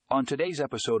On today's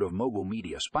episode of Mogul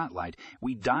Media Spotlight,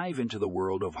 we dive into the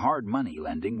world of hard money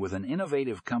lending with an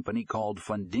innovative company called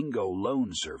Fundingo Loan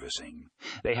Servicing.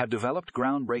 They have developed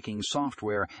groundbreaking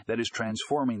software that is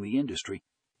transforming the industry.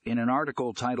 In an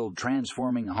article titled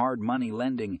Transforming Hard Money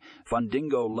Lending,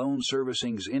 Fundingo Loan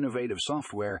Servicing's Innovative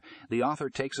Software, the author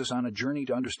takes us on a journey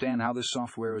to understand how this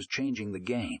software is changing the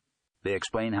game. They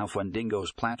explain how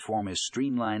Fundingo's platform is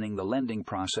streamlining the lending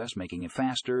process, making it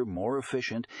faster, more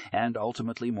efficient, and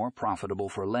ultimately more profitable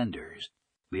for lenders.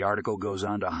 The article goes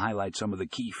on to highlight some of the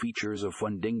key features of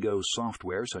Fundingo's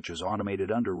software, such as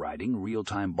automated underwriting,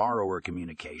 real-time borrower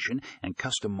communication, and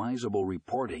customizable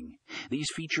reporting.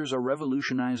 These features are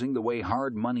revolutionizing the way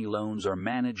hard money loans are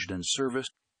managed and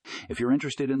serviced. If you're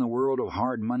interested in the world of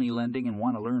hard money lending and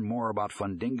want to learn more about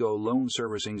Fundingo Loan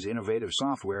Servicing's innovative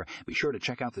software, be sure to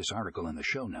check out this article in the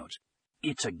show notes.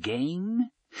 It's a game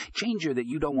changer that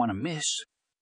you don't want to miss.